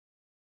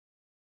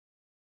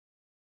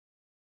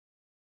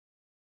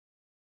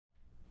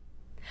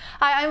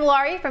Hi, I'm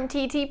Laurie from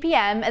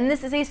TTPM, and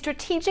this is a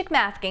strategic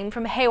math game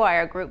from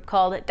Haywire group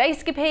called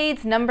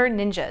Dicecapades Number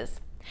Ninjas.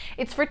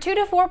 It's for 2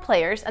 to 4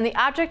 players, and the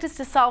object is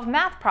to solve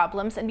math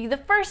problems and be the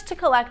first to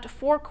collect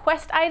 4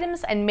 quest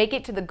items and make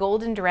it to the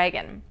Golden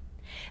Dragon.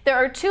 There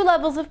are 2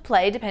 levels of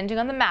play depending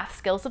on the math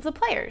skills of the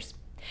players.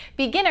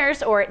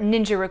 Beginners, or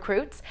ninja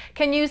recruits,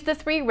 can use the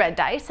 3 red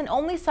dice and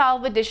only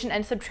solve addition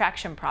and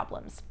subtraction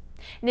problems.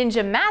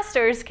 Ninja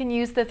Masters can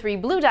use the 3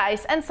 blue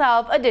dice and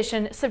solve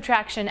addition,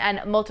 subtraction,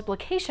 and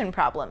multiplication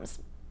problems.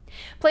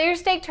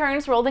 Players take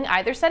turns rolling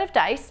either set of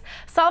dice,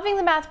 solving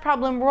the math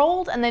problem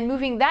rolled, and then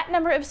moving that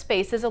number of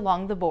spaces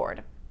along the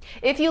board.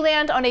 If you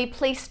land on a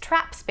place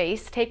trap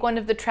space, take one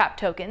of the trap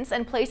tokens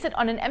and place it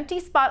on an empty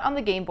spot on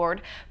the game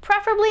board,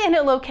 preferably in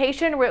a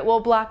location where it will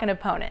block an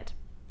opponent.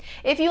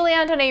 If you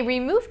land on a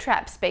remove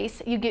trap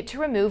space, you get to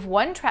remove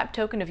 1 trap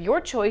token of your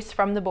choice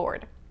from the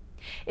board.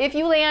 If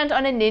you land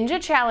on a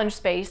Ninja Challenge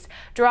space,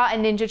 draw a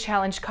Ninja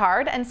Challenge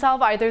card and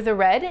solve either the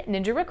red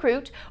Ninja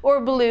Recruit or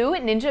blue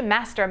Ninja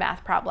Master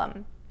math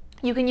problem.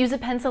 You can use a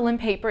pencil and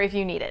paper if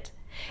you need it.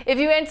 If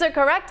you answer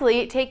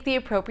correctly, take the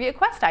appropriate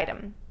quest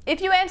item. If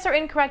you answer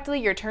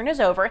incorrectly, your turn is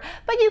over,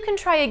 but you can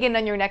try again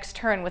on your next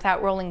turn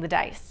without rolling the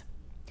dice.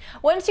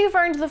 Once you've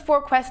earned the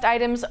 4 quest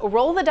items,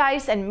 roll the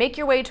dice and make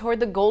your way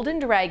toward the Golden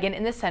Dragon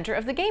in the center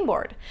of the game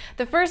board.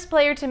 The first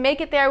player to make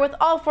it there with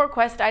all 4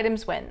 quest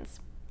items wins.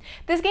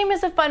 This game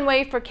is a fun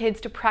way for kids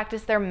to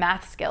practice their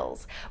math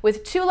skills.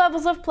 With 2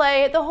 levels of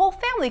play, the whole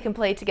family can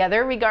play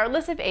together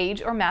regardless of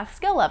age or math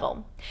skill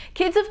level.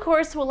 Kids, of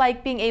course, will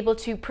like being able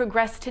to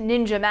progress to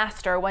Ninja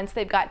Master once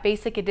they've got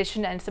basic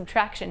addition and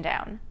subtraction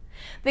down.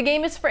 The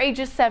game is for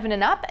ages 7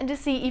 and up, and to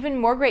see even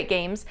more great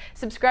games,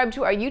 subscribe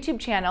to our YouTube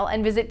channel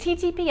and visit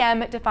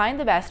TTPM to find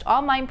the best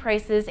online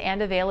prices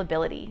and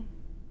availability.